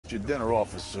your dinner,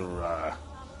 Officer,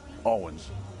 Owens.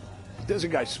 There's a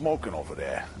guy smoking over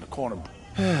there in the corner.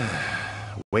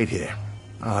 Wait here.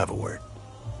 I'll have a word.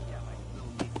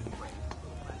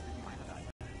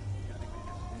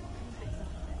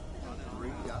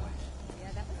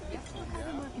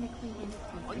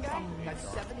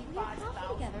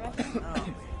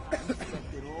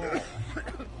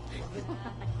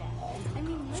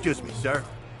 Excuse me, sir.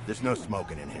 There's no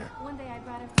smoking in here. One day I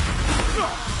brought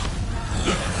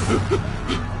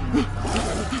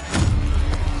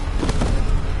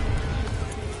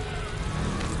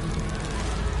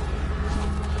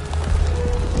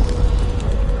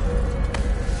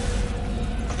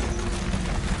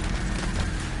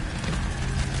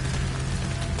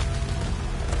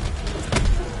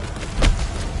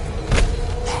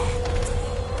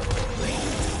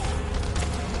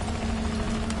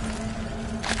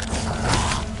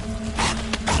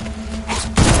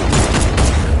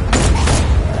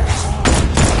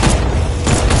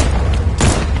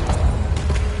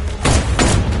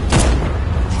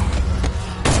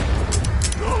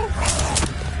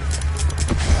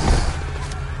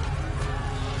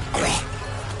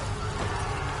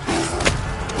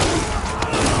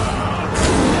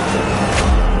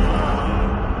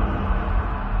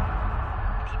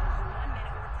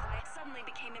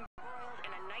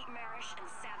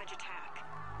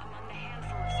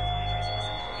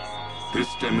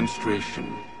This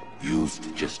demonstration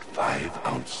used just 5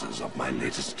 ounces of my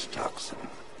latest toxin.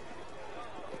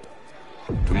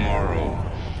 Tomorrow,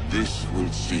 this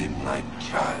will seem like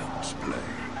child's play.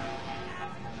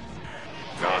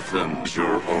 Gotham's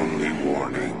your only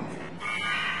warning.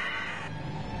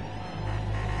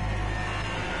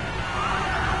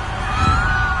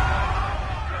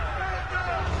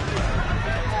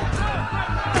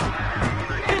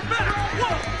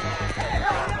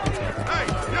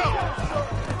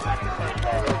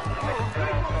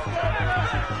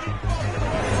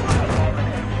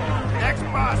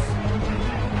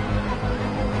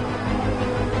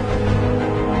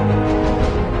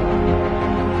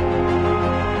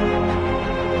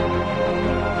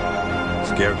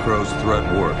 Scarecrow's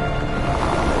threat worked.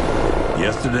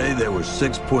 Yesterday, there were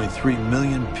 6.3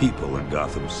 million people in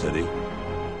Gotham City.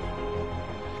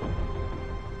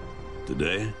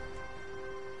 Today,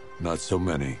 not so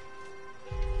many.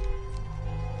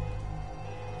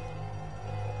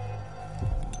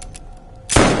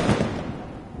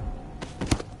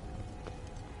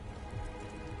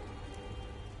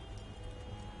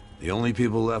 The only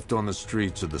people left on the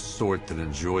streets are the sort that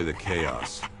enjoy the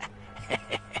chaos.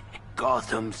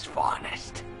 Gotham's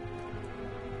finest.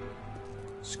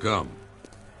 Scum.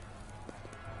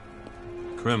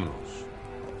 Criminals.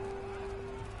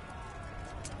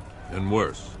 And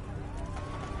worse.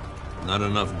 Not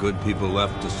enough good people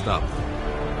left to stop them.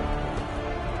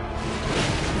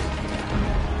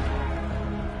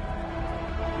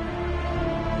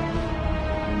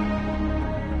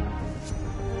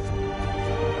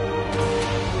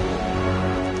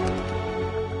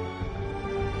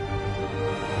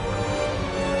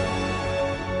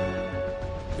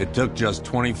 It took just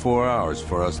 24 hours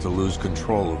for us to lose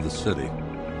control of the city.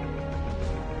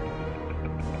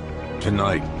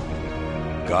 Tonight,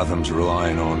 Gotham's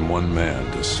relying on one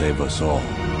man to save us all.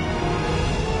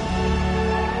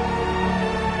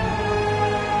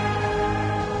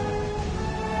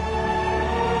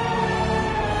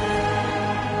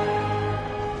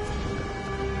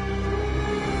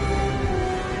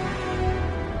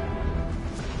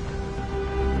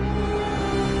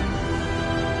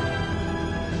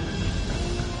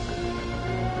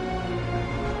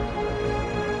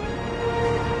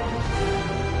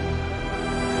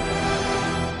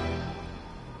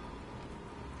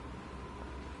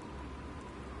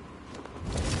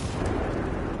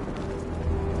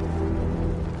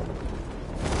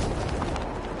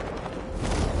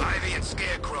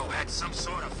 Scarecrow had some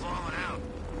sort of falling out.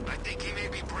 I think he may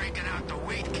be breaking out the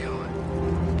weed killer.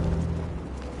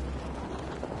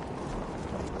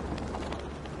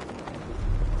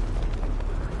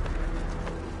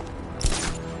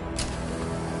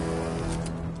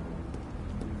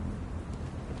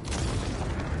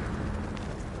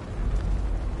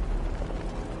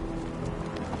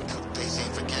 Two-Face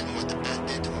ain't forgetting what the bat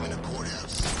did to him in the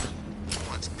courthouse. He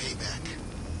wants payback,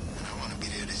 and I want to be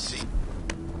there to see.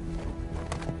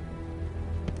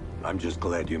 I'm just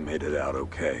glad you made it out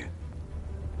okay.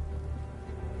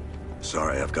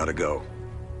 Sorry, I've got to go.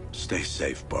 Stay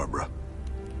safe, Barbara.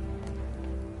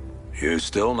 You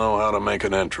still know how to make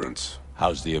an entrance.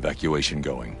 How's the evacuation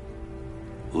going?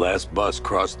 Last bus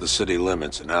crossed the city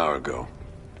limits an hour ago.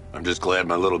 I'm just glad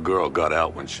my little girl got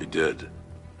out when she did.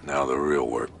 Now the real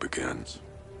work begins.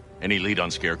 Any lead on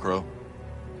Scarecrow?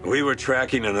 We were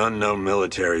tracking an unknown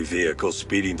military vehicle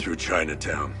speeding through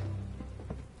Chinatown.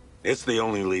 It's the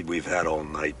only lead we've had all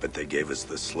night, but they gave us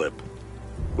the slip.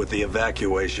 With the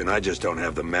evacuation, I just don't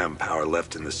have the manpower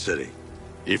left in the city.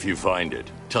 If you find it,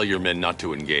 tell your men not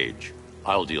to engage.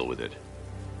 I'll deal with it.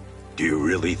 Do you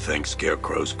really think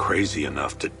Scarecrow's crazy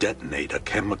enough to detonate a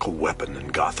chemical weapon in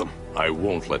Gotham? I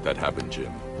won't let that happen,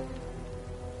 Jim.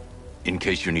 In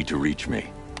case you need to reach me,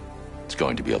 it's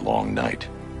going to be a long night.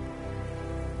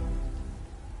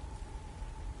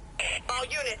 All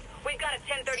units, we've got a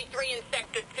 1033 in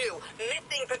Sector 2.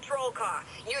 Missing patrol car.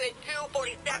 Unit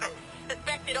 247.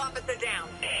 Suspected officer down.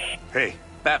 Hey,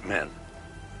 Batman.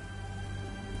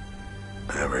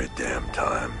 Every damn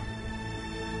time.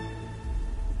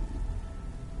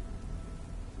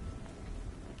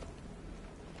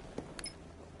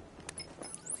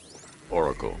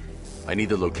 Oracle, I need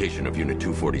the location of Unit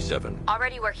 247.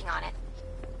 Already working on it.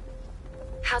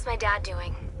 How's my dad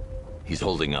doing? He's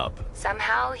holding up.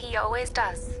 Somehow, he always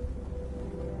does.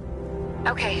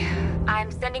 Okay,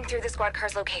 I'm sending through the squad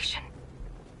car's location.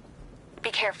 Be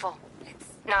careful. It's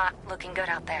not looking good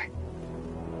out there.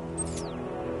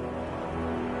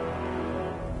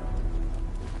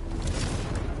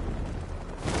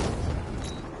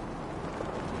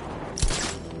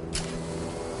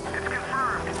 It's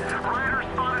confirmed. Rider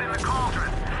spotted in the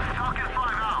cauldron. Falcon 5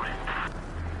 out.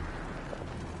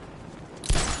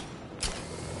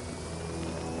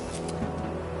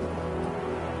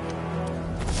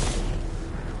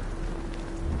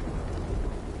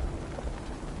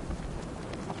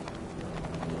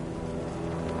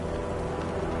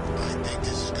 I think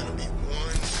this is gonna be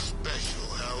one special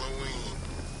Halloween.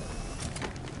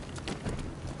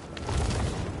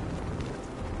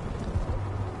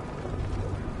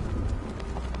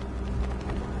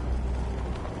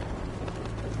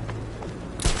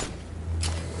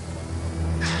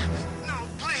 No,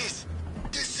 please!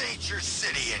 This ain't your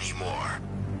city anymore.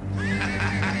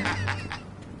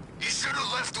 You should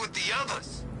have left with the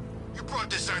others. You brought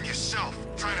this on yourself,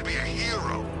 trying to be a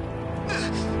hero.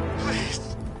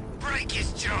 Please, break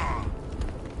his jaw.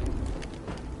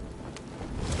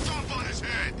 Stomp on his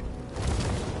head.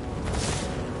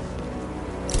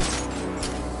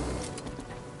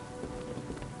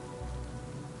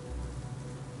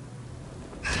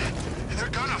 They're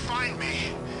gonna find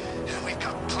me. And we've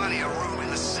got plenty of room in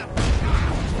the cell.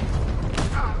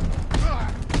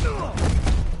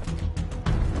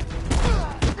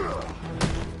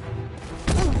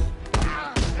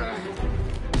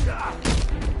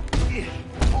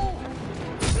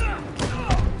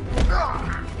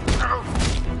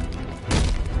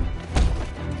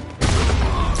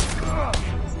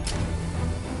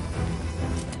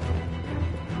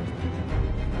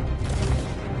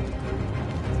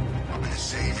 I'm gonna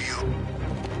save you.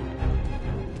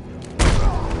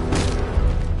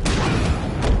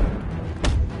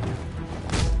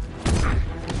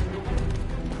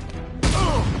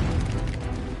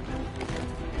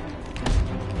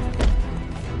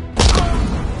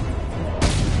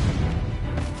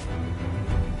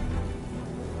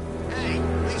 Hey,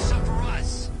 leave some for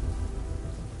us.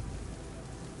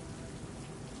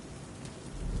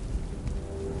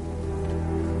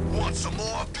 Want some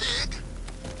more, pig?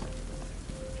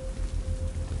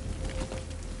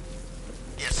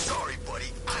 Yeah, sorry, buddy.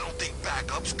 I don't think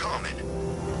backup's coming.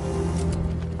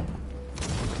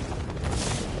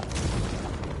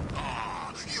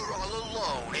 Aw, you're all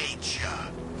alone, ain't ya?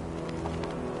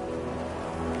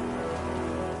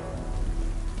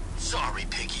 Sorry,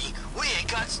 Piggy. We ain't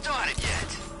got started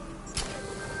yet.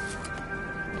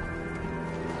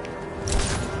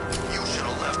 You should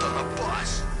have left on the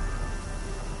bus.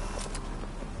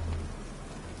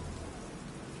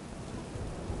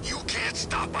 You can't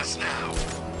stop us now.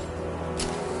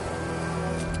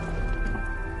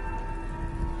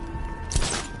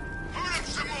 Hurt him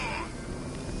some more.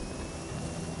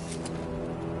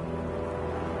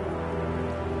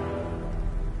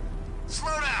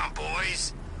 Slow down,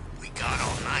 boys. We got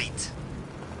all night.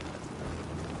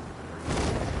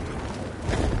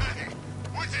 Hey,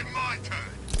 was it my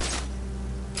turn?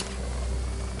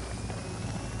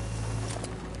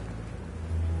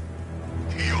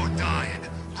 You're dying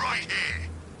right here.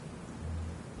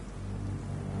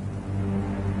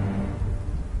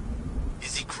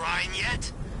 Is he crying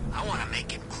yet? I want to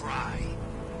make him cry.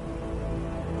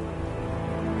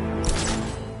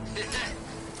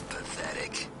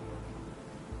 Pathetic.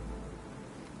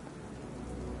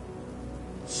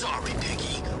 Sorry,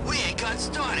 Piggy. We ain't got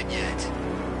started yet.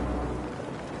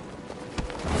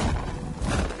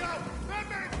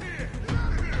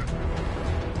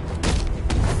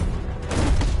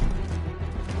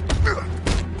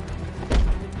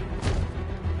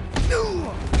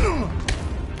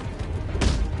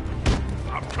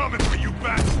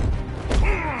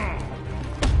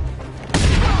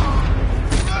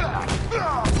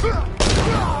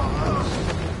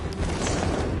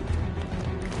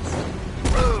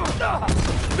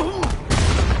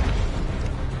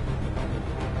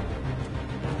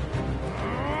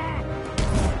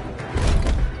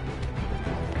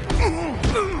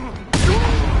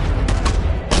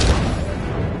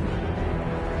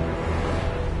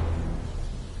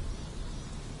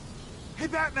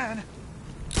 Batman!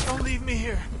 Don't leave me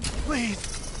here, please.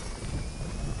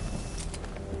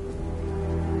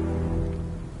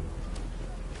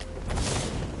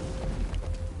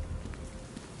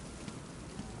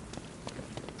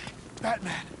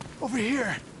 Batman, over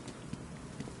here.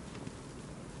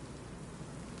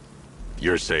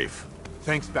 You're safe.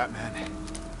 Thanks, Batman.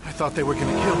 I thought they were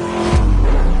gonna kill me.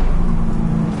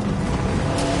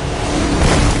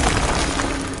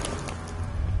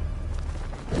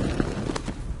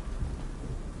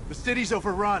 The city's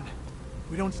overrun.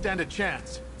 We don't stand a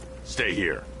chance. Stay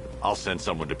here. I'll send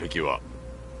someone to pick you up.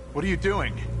 What are you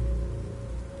doing?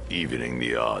 Evening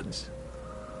the odds.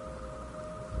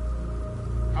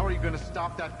 How are you gonna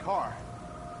stop that car?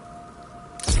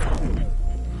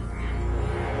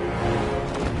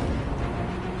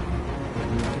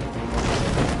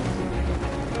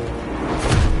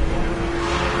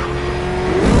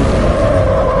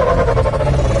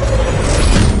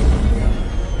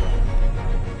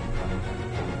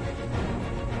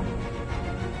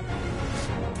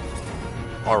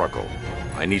 Oracle,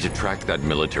 I need to track that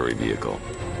military vehicle.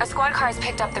 A squad car has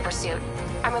picked up the pursuit.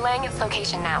 I'm relaying its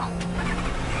location now.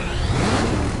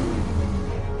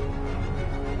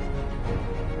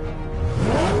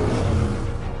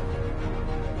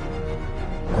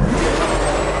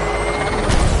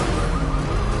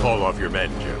 Call off your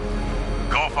men, Jim.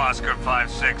 Golf Oscar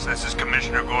 5-6, this is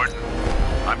Commissioner Gordon.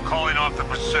 I'm calling off the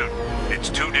pursuit. It's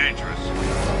too dangerous.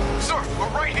 Sir, we're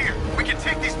right here. We can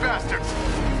take these bastards.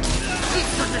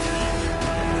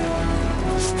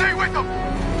 Stay with them!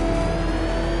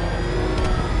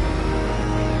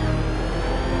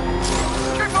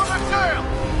 Keep on the tail!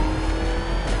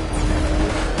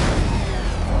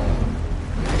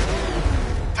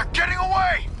 They're getting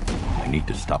away! I need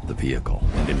to stop the vehicle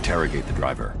and interrogate the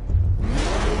driver.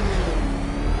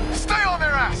 Stay on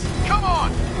their ass! Come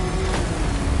on!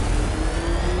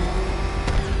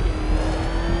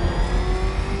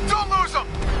 Don't lose them!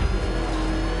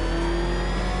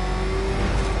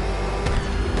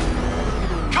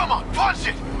 Come on, punch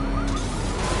it!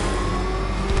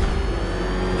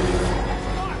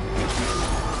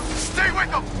 Stay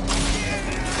with them!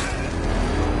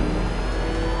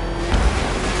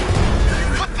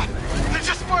 What the? They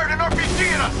just fired an RPG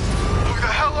at us! Who the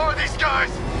hell are these guys?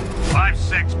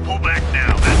 5-6, pull back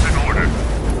now. That's an order.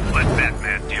 Let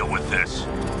Batman deal with this.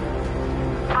 5-6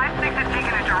 has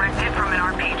taken a direct hit from an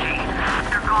RPG.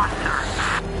 They're gone, sir.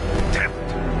 Tempt.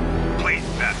 Please,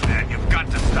 Batman, you've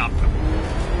got to stop them.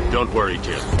 Don't worry,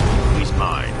 Jim. He's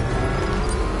mine.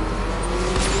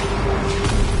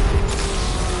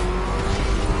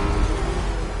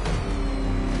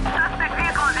 Suspect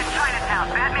vehicle is in Chinatown.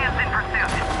 Batman's in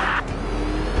pursuit.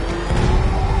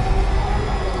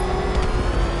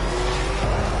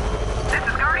 This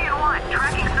is Guardian 1,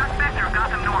 tracking suspect through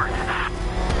Gotham North.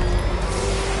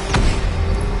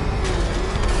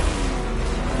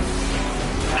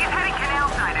 He's heading canal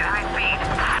side at high speed.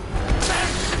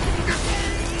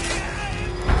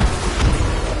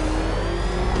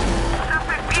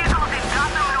 Suspect vehicle is in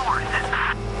Gotham North.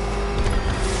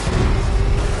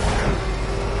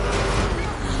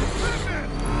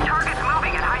 Target's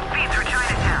moving at high speed through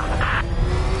Chinatown.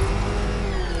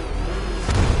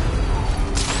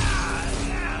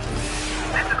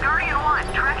 This is Guardian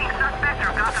 1, tracking suspect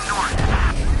through Gotham North.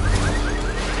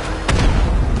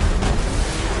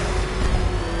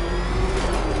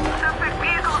 Suspect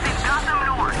vehicles in Gotham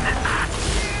North.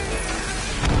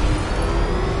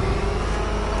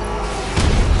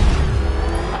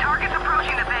 Target's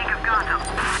approaching the Bank of Gotham.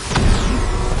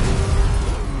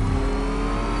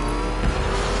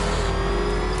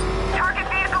 Target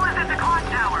vehicle is at the clock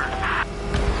tower.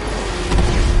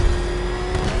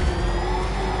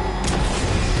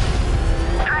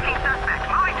 Tracking suspect,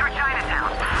 moving through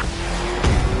Chinatown.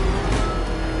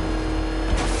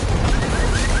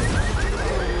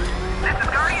 This is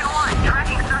Guardian 1,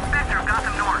 tracking suspect through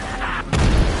Gotham North.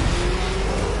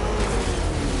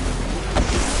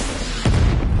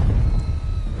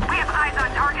 We have eyes on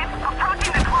target,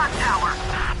 approaching the clock tower.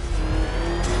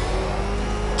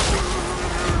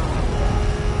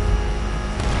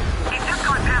 He's just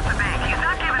gone past the bank. He's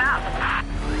not giving up.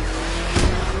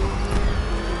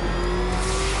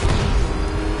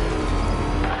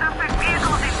 Suspect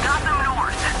vehicles in Gotham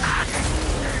North.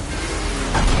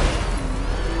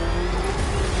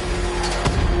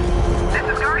 This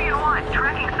is Guardian 1,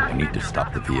 tracking suspect. I need to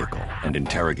stop the vehicle and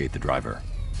interrogate the driver.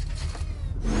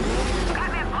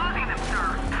 Batman's losing them, sir.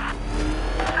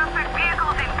 Suspect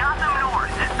vehicles in Gotham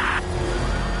North.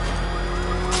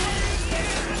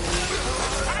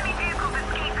 Enemy vehicles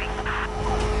escaping.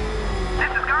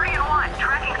 This is Guardian 1,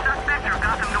 tracking suspect through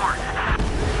Gotham North.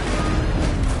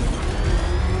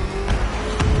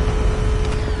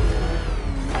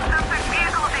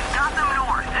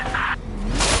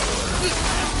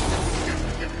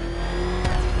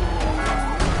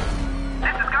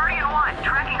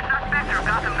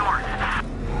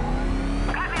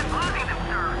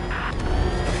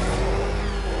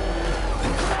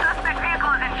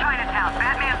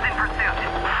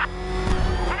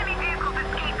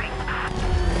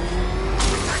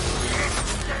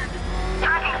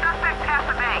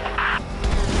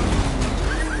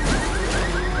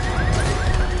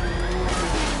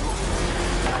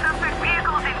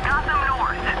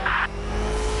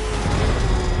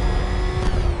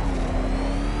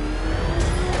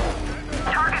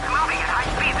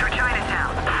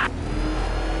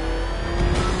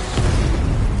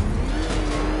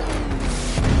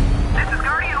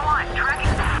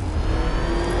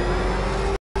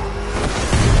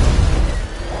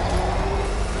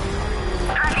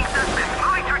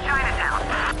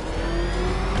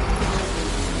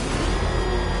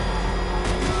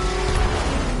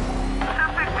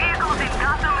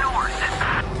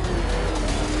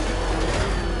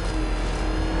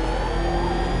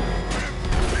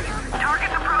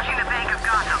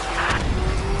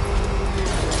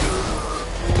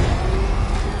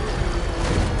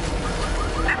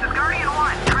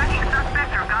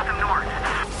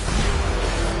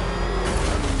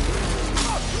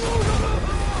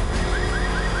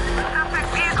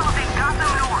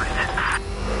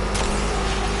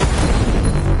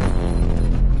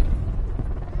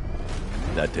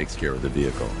 takes care of the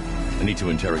vehicle. I need to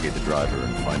interrogate the driver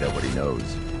and find out what he knows.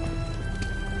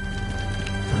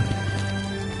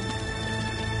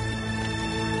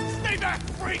 Stay back,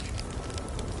 freak!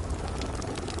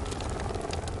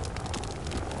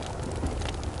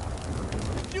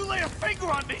 If you lay a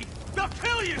finger on me, they'll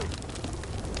kill you!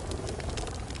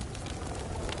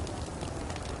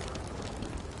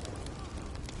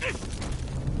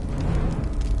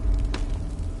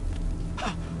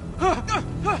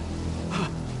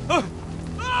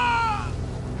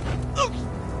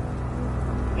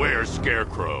 Where's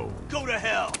Scarecrow? Go to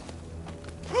hell!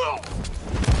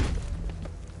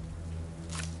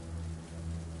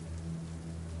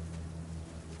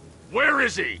 Where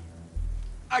is he?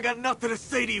 I got nothing to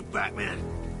say to you, Batman.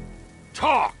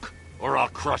 Talk, or I'll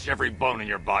crush every bone in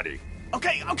your body.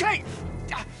 Okay.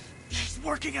 He's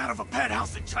working out of a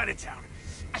penthouse in Chinatown.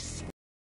 I